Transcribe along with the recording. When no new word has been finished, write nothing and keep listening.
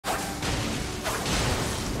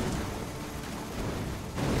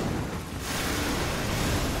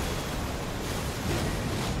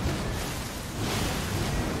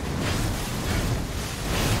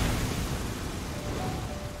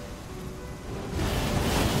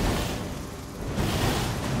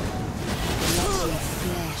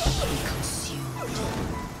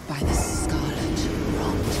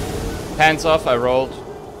Hands off, I rolled.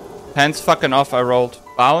 Hands fucking off, I rolled.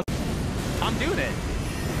 Bound. I'm doing it.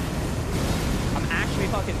 I'm actually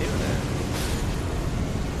fucking doing it.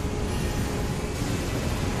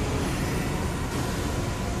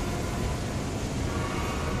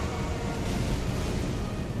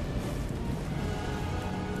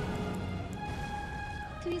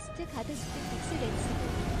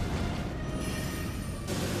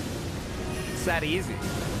 It's that easy.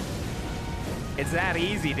 It's that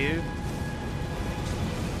easy, dude.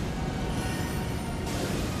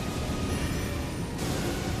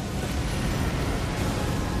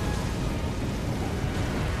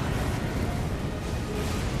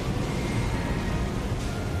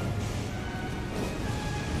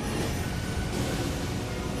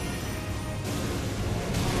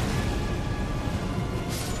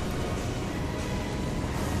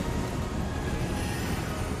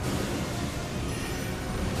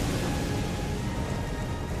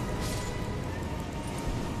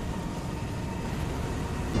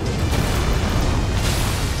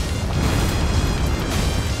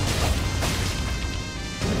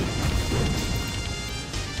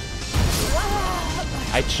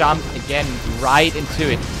 I jumped again right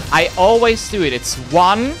into it. I always do it. It's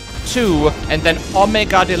 1, 2, and then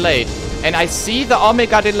omega delay. And I see the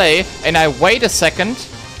omega delay, and I wait a second,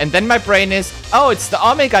 and then my brain is, oh, it's the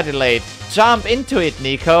omega delayed. Jump into it,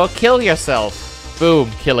 Nico. Kill yourself.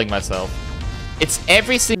 Boom, killing myself. It's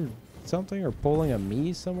every single... Something or pulling a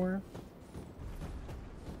me somewhere?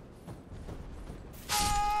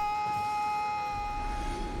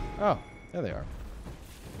 Oh, there they are.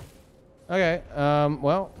 Okay,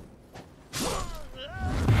 well.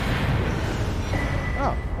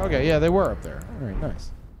 Oh, okay, yeah, they were up there. Alright,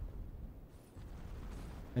 nice.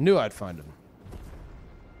 I knew I'd find them.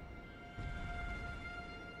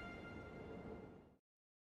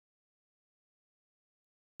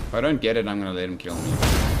 If I don't get it, I'm gonna let him kill me.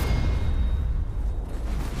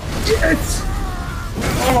 Yes!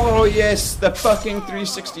 Oh, yes! The fucking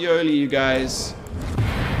 360 Oli, you guys.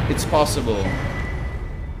 It's possible.